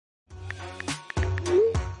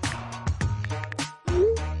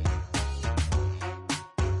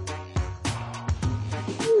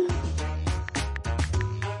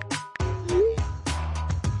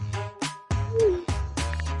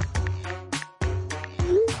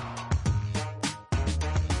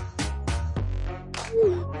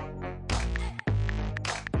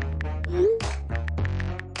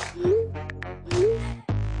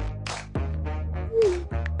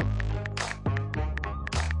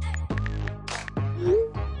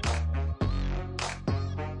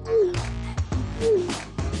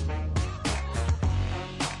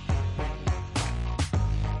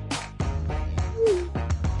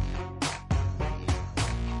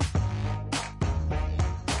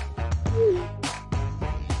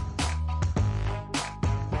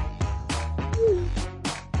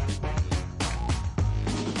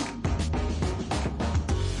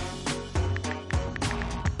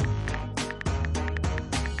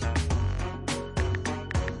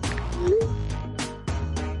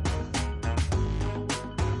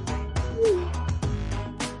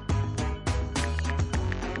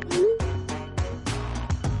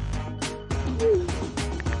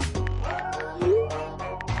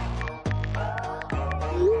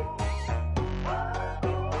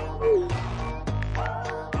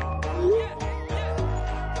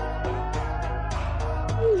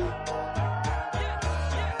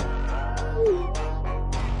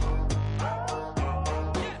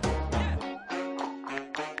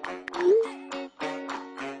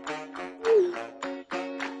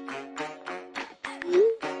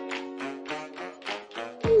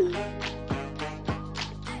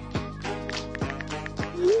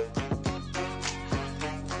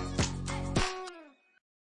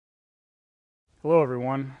Hello,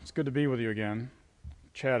 everyone. It's good to be with you again.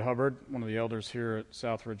 Chad Hubbard, one of the elders here at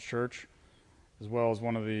Southridge Church, as well as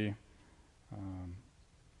one of the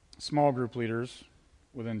small group leaders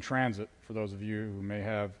within Transit, for those of you who may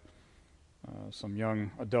have some young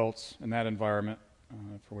adults in that environment,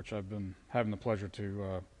 for which I've been having the pleasure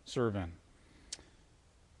to serve in.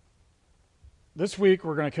 This week,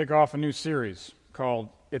 we're going to kick off a new series called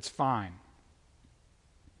It's Fine.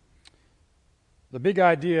 The big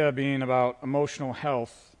idea being about emotional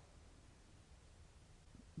health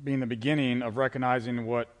being the beginning of recognizing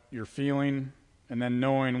what you're feeling and then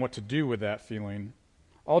knowing what to do with that feeling,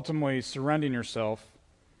 ultimately surrendering yourself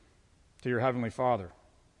to your Heavenly Father.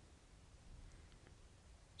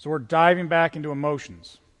 So we're diving back into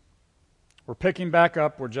emotions. We're picking back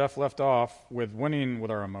up where Jeff left off with winning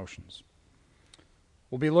with our emotions.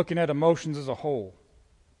 We'll be looking at emotions as a whole.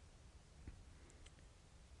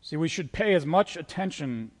 See, we should pay as much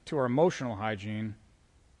attention to our emotional hygiene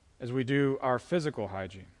as we do our physical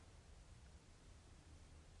hygiene.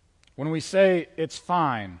 When we say, it's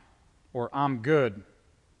fine, or I'm good,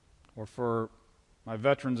 or for my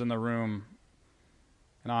veterans in the room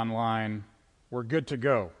and online, we're good to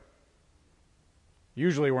go.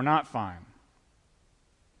 Usually we're not fine.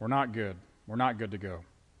 We're not good. We're not good to go.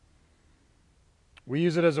 We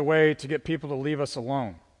use it as a way to get people to leave us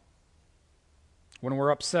alone when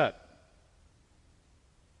we're upset,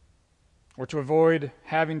 or to avoid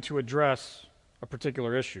having to address a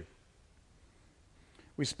particular issue.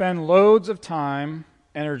 We spend loads of time,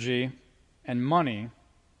 energy, and money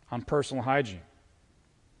on personal hygiene.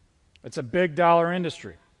 It's a big dollar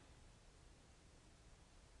industry.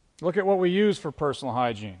 Look at what we use for personal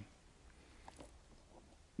hygiene.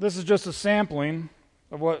 This is just a sampling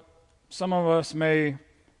of what some of us may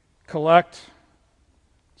collect,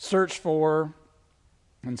 search for,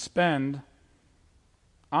 and spend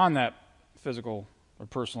on that physical or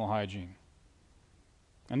personal hygiene.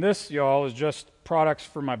 And this, y'all, is just products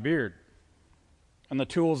for my beard and the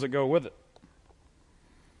tools that go with it.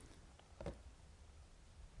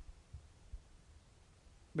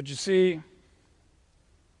 But you see,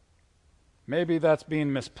 maybe that's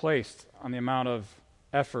being misplaced on the amount of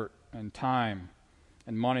effort and time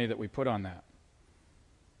and money that we put on that.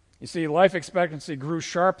 You see, life expectancy grew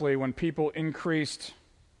sharply when people increased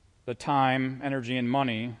the time, energy, and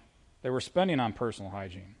money they were spending on personal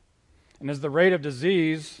hygiene. And as the rate of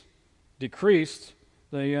disease decreased,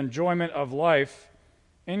 the enjoyment of life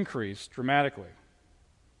increased dramatically.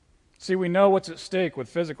 See, we know what's at stake with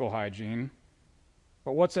physical hygiene,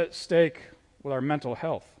 but what's at stake with our mental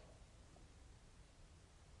health?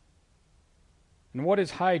 And what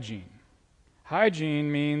is hygiene?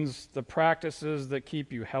 Hygiene means the practices that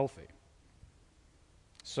keep you healthy.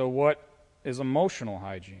 So what is emotional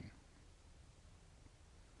hygiene?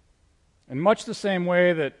 In much the same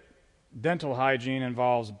way that dental hygiene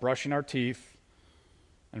involves brushing our teeth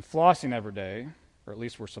and flossing every day, or at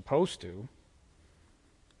least we're supposed to,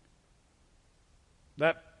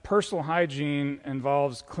 that personal hygiene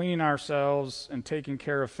involves cleaning ourselves and taking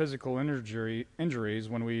care of physical injuries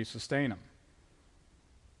when we sustain them.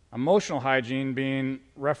 Emotional hygiene being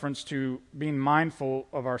reference to being mindful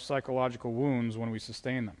of our psychological wounds when we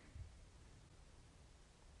sustain them.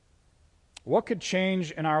 What could change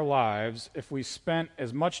in our lives if we spent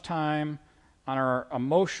as much time on our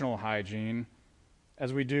emotional hygiene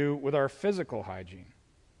as we do with our physical hygiene?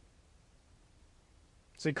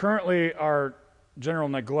 See, currently our general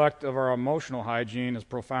neglect of our emotional hygiene is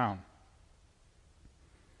profound.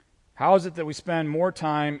 How is it that we spend more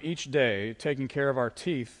time each day taking care of our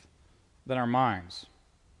teeth than our minds?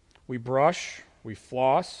 We brush, we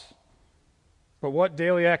floss, but what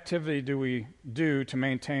daily activity do we do to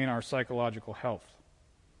maintain our psychological health?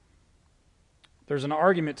 There's an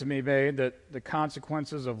argument to be made that the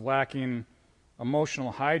consequences of lacking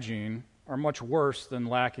emotional hygiene are much worse than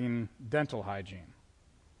lacking dental hygiene.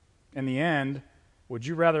 In the end, would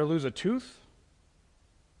you rather lose a tooth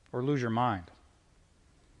or lose your mind?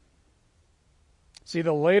 See,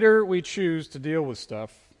 the later we choose to deal with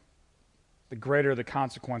stuff, the greater the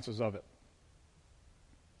consequences of it.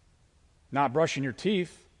 Not brushing your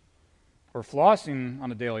teeth or flossing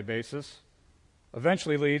on a daily basis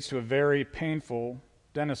eventually leads to a very painful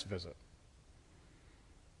dentist visit.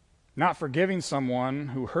 Not forgiving someone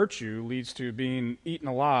who hurt you leads to being eaten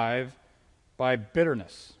alive by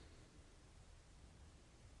bitterness.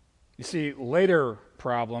 You see, later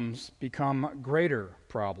problems become greater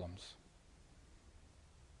problems.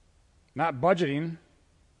 Not budgeting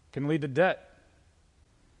can lead to debt.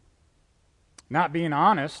 Not being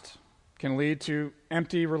honest can lead to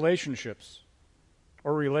empty relationships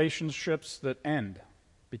or relationships that end.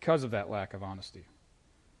 because of that lack of honesty.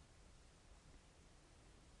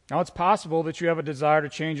 Now, it's possible that you have a desire to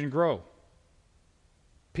change and grow.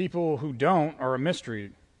 People who don't are a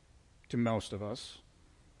mystery to most of us,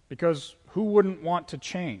 because who wouldn't want to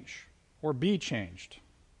change or be changed?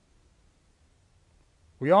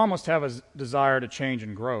 We all must have a desire to change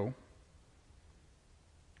and grow,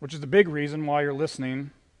 which is the big reason why you're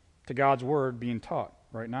listening to God's Word being taught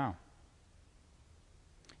right now.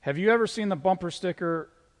 Have you ever seen the bumper sticker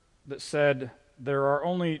that said, "There are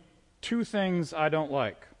only two things I don't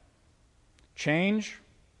like: change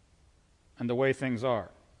and the way things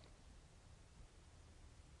are"?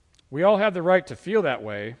 We all have the right to feel that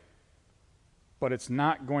way, but it's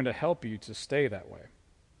not going to help you to stay that way.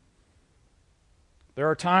 There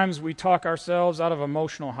are times we talk ourselves out of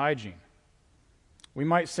emotional hygiene. We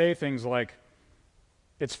might say things like,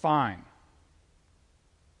 "It's fine,"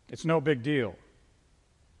 "It's no big deal,"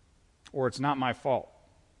 or "It's not my fault."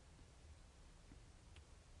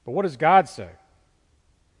 But what does God say?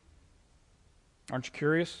 Aren't you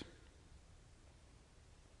curious?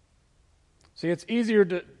 See, it's easier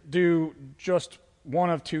to do just one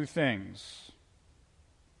of two things: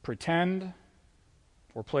 pretend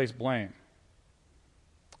or place blame.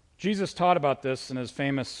 Jesus taught about this in his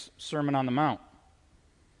famous Sermon on the Mount.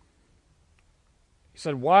 He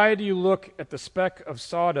said, "Why do you look at the speck of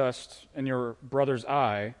sawdust in your brother's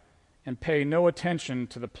eye and pay no attention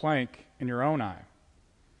to the plank in your own eye?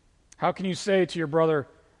 How can you say to your brother,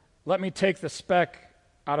 'Let me take the speck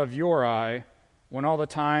out of your eye,' when all the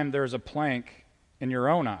time there is a plank in your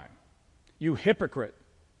own eye? You hypocrite!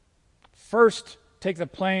 First take the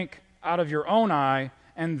plank out of your own eye,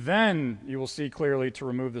 and then you will see clearly to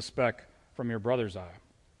remove the speck from your brother's eye."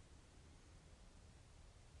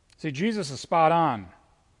 See, Jesus is spot on,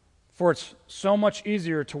 for it's so much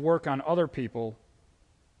easier to work on other people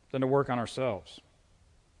than to work on ourselves.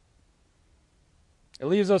 It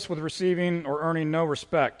leaves us with receiving or earning no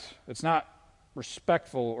respect. It's not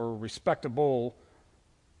respectful or respectable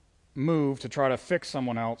move to try to fix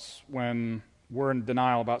someone else when we're in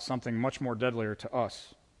denial about something much more deadlier to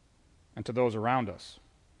us and to those around us.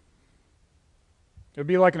 It would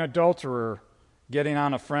be like an adulterer getting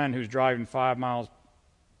on a friend who's driving 5 miles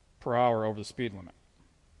per hour over the speed limit.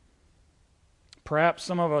 Perhaps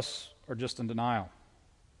some of us are just in denial.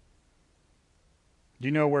 Do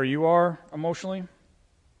you know where you are emotionally? You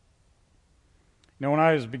know, when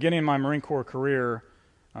I was beginning my Marine Corps career,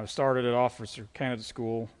 I started at Officer Candidate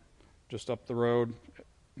School just up the road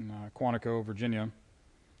in Quantico, Virginia,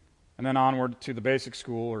 and then onward to the basic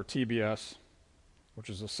school, or TBS,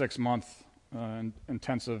 which is a 6-month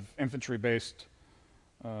intensive infantry-based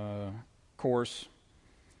course.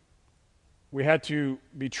 We had to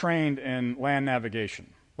be trained in land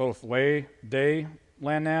navigation, both day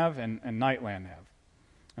land nav and night land nav.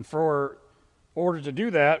 And for order to do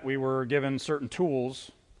that, we were given certain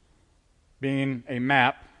tools, being a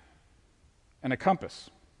map and a compass.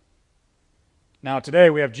 Now today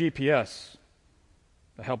we have GPS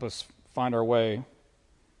to help us find our way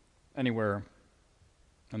anywhere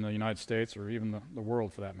in the United States, or even the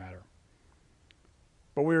world for that matter.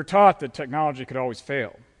 But we were taught that technology could always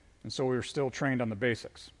fail, and so we were still trained on the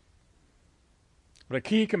basics. But a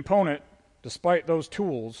key component, despite those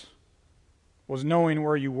tools, was knowing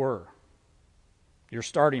where you were, your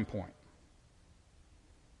starting point.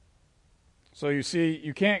 So you see,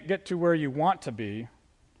 you can't get to where you want to be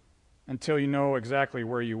until you know exactly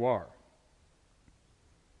where you are.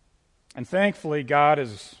 And thankfully, God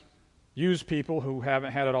has used people who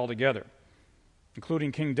haven't had it all together,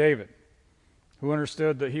 including King David, who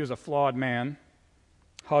understood that he was a flawed man,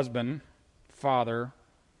 husband, father,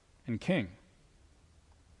 and king.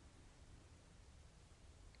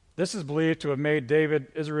 This is believed to have made David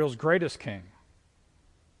Israel's greatest king,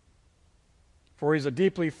 for he's a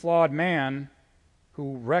deeply flawed man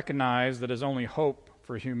who recognized that his only hope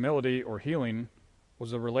for humility or healing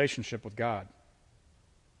was a relationship with God.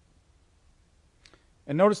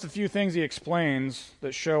 And notice the few things he explains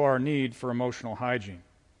that show our need for emotional hygiene.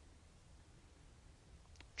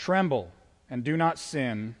 Tremble and do not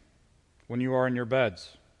sin when you are in your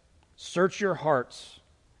beds. Search your hearts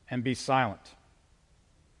and be silent.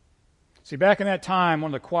 See, back in that time,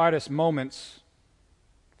 one of the quietest moments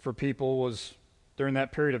for people was during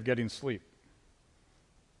that period of getting sleep.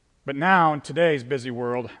 But now, in today's busy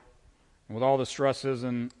world, and with all the stresses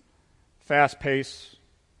and fast pace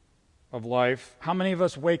of life, how many of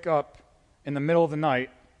us wake up in the middle of the night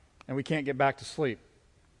and we can't get back to sleep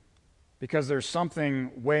because there's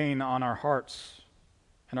something weighing on our hearts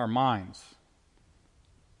and our minds?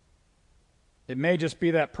 It may just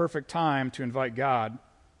be that perfect time to invite God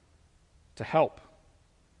to help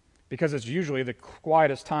because it's usually the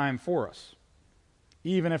quietest time for us,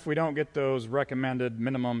 even if we don't get those recommended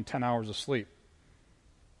minimum 10 hours of sleep.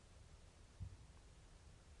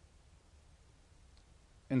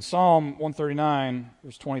 In Psalm 139,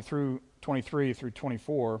 verse 23 through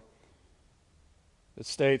 24, it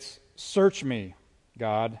states, "Search me,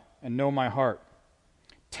 God, and know my heart.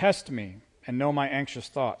 Test me and know my anxious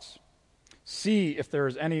thoughts. See if there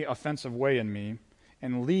is any offensive way in me,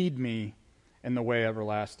 and lead me in the way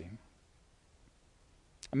everlasting."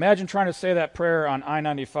 Imagine trying to say that prayer on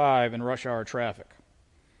I-95 in rush hour traffic,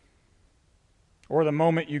 or the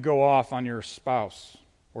moment you go off on your spouse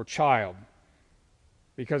or child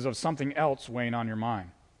because of something else weighing on your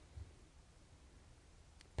mind.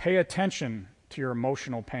 Pay attention to your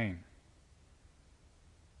emotional pain.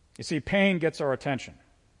 You see, pain gets our attention.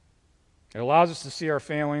 It allows us to see our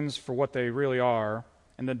failings for what they really are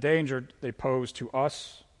and the danger they pose to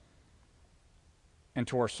us and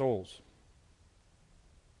to our souls.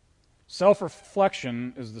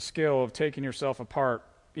 Self-reflection is the skill of taking yourself apart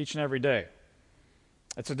each and every day.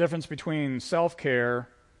 It's the difference between self-care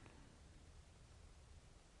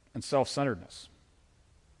and self-centeredness.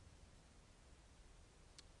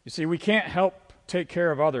 You see, we can't help take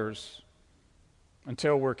care of others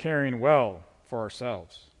until we're caring well for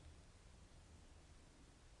ourselves.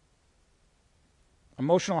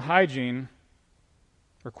 Emotional hygiene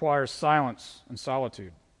requires silence and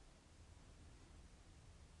solitude.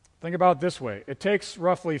 Think about it this way. It takes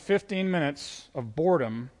roughly 15 minutes of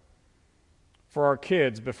boredom for our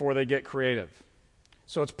kids before they get creative.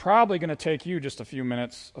 So it's probably going to take you just a few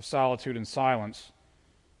minutes of solitude and silence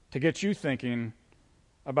to get you thinking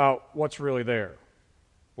about what's really there,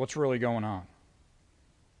 what's really going on.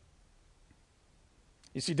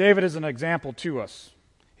 You see, David is an example to us.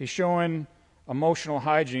 He's showing emotional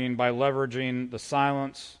hygiene by leveraging the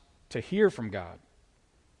silence to hear from God.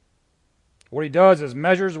 What he does is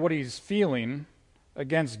measures what he's feeling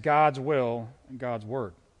against God's will and God's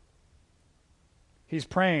word. He's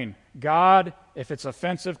praying, God, if it's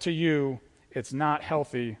offensive to you, it's not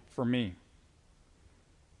healthy for me.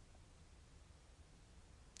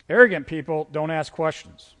 Arrogant people don't ask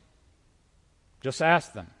questions. Just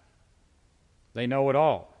ask them. They know it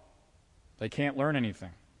all. They can't learn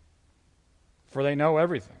anything, for they know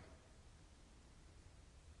everything.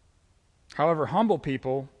 However, humble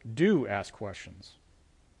people do ask questions.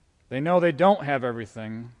 They know they don't have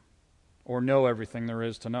everything or know everything there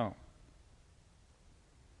is to know.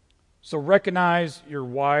 So recognize your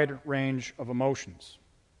wide range of emotions.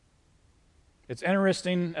 It's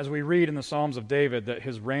interesting as we read in the Psalms of David that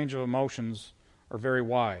his range of emotions are very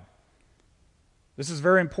wide. This is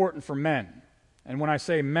very important for men. And when I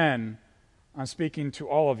say men, I'm speaking to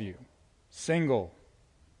all of you. Single,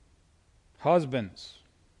 husbands,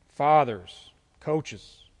 fathers,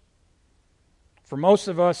 coaches. For most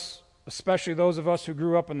of us, especially those of us who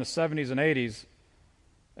grew up in the 70s and 80s,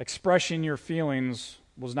 expressing your feelings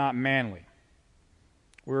was not manly.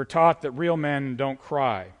 We were taught that real men don't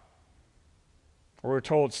cry. Or we were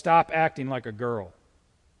told, stop acting like a girl.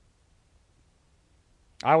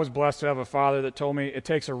 I was blessed to have a father that told me it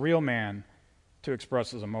takes a real man to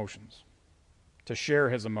express his emotions, to share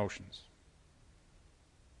his emotions,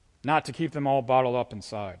 not to keep them all bottled up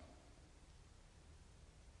inside.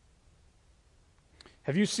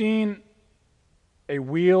 Have you seen a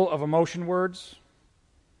wheel of emotion words?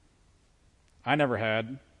 I never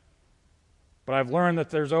had, but I've learned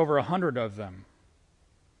that there's over 100 of them.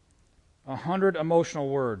 100 emotional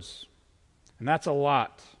words, and that's a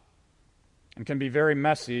lot, and can be very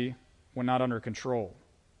messy when not under control.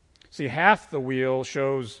 See, half the wheel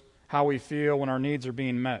shows how we feel when our needs are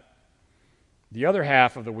being met. The other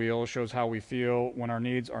half of the wheel shows how we feel when our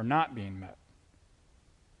needs are not being met.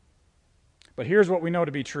 But here's what we know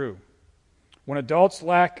to be true. When adults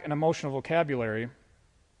lack an emotional vocabulary,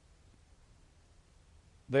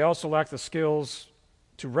 they also lack the skills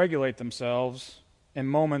to regulate themselves in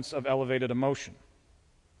moments of elevated emotion.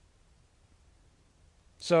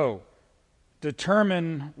 So,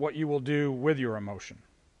 determine what you will do with your emotion.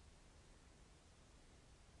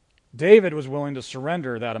 David was willing to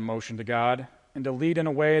surrender that emotion to God and to lead in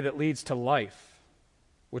a way that leads to life,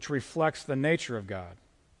 which reflects the nature of God.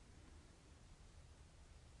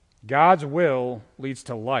 God's will leads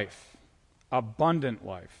to life, abundant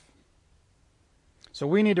life. So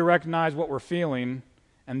we need to recognize what we're feeling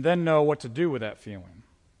and then know what to do with that feeling.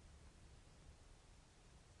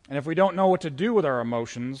 And if we don't know what to do with our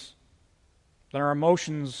emotions, then our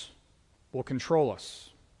emotions will control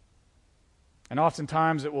us. And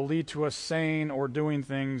oftentimes it will lead to us saying or doing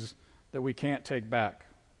things that we can't take back.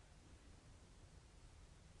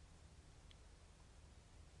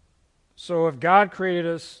 So if God created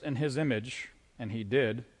us in his image, and he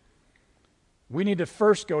did, we need to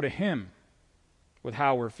first go to him with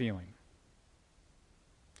how we're feeling.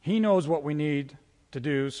 He knows what we need to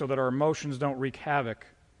do so that our emotions don't wreak havoc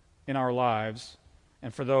in our lives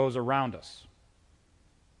and for those around us.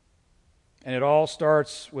 And it all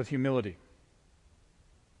starts with humility.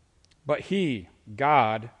 But he,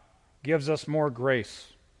 God, gives us more grace.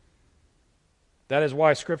 That is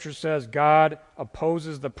why Scripture says God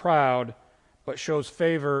opposes the proud, but shows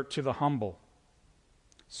favor to the humble.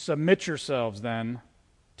 Submit yourselves, then,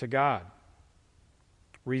 to God.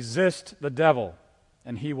 Resist the devil,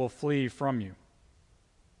 and he will flee from you.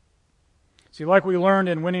 See, like we learned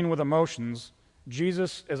in Winning with Emotions,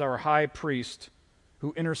 Jesus is our high priest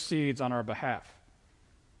who intercedes on our behalf.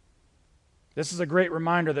 This is a great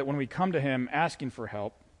reminder that when we come to him asking for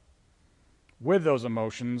help with those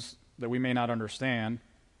emotions that we may not understand,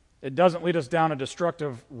 it doesn't lead us down a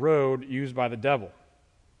destructive road used by the devil.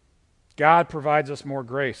 God provides us more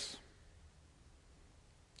grace.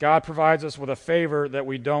 God provides us with a favor that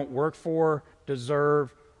we don't work for,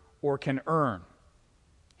 deserve, or can earn.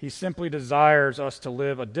 He simply desires us to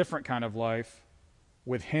live a different kind of life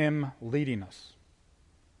with him leading us.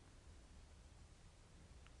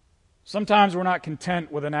 Sometimes we're not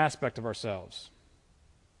content with an aspect of ourselves,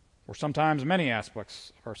 or sometimes many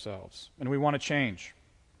aspects of ourselves, and we want to change.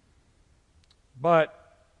 But,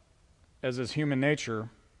 as is human nature,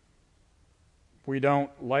 we don't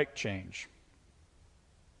like change.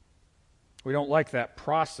 We don't like that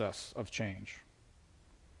process of change.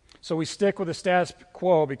 So we stick with the status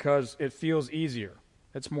quo because it feels easier.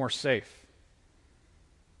 It's more safe.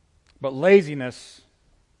 But laziness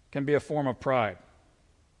can be a form of pride.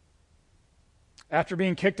 After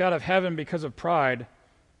being kicked out of heaven because of pride,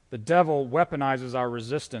 the devil weaponizes our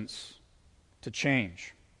resistance to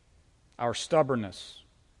change, our stubbornness,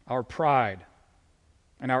 our pride,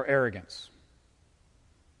 and our arrogance.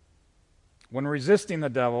 When resisting the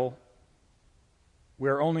devil, we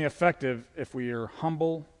are only effective if we are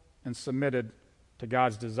humble and submitted to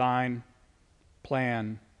God's design,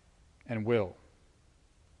 plan, and will.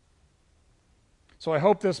 So I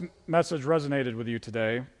hope this message resonated with you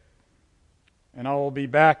today, and I will be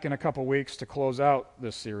back in a couple weeks to close out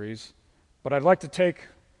this series, but I'd like to take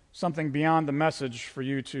something beyond the message for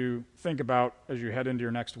you to think about as you head into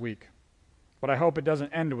your next week. But I hope it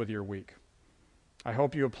doesn't end with your week. I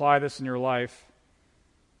hope you apply this in your life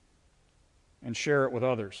and share it with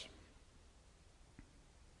others.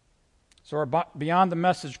 So our beyond the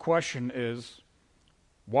message question is,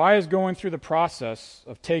 why is going through the process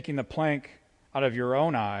of taking the plank out of your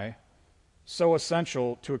own eye so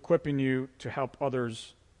essential to equipping you to help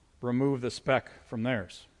others remove the speck from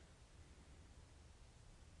theirs?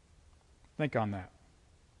 Think on that.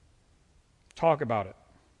 Talk about it.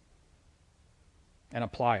 And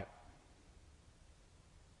apply it.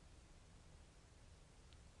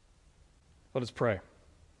 Let us pray.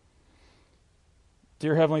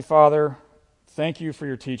 Dear Heavenly Father, thank you for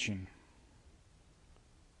your teaching.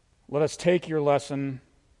 Let us take your lesson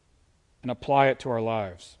and apply it to our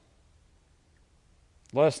lives.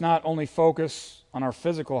 Let us not only focus on our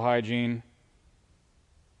physical hygiene,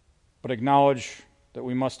 but acknowledge that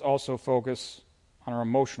we must also focus on our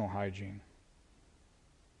emotional hygiene.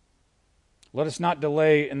 Let us not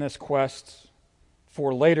delay in this quest,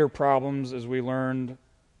 for later problems, as we learned,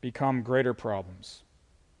 become greater problems.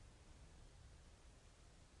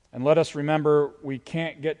 And let us remember we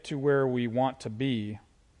can't get to where we want to be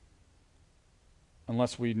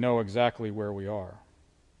unless we know exactly where we are.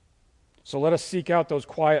 So let us seek out those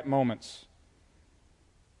quiet moments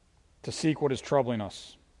to seek what is troubling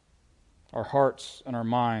us, our hearts and our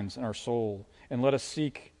minds and our soul, and let us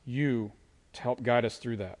seek you to help guide us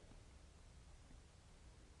through that.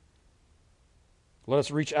 Let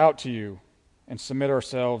us reach out to you and submit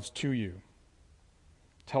ourselves to you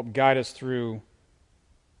to help guide us through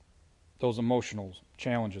those emotional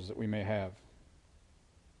challenges that we may have.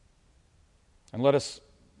 And let us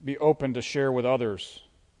be open to share with others,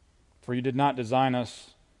 for you did not design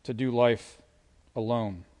us to do life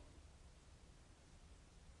alone.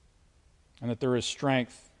 And that there is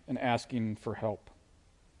strength in asking for help.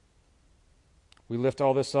 We lift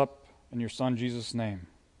all this up in your Son Jesus' name.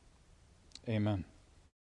 Amen.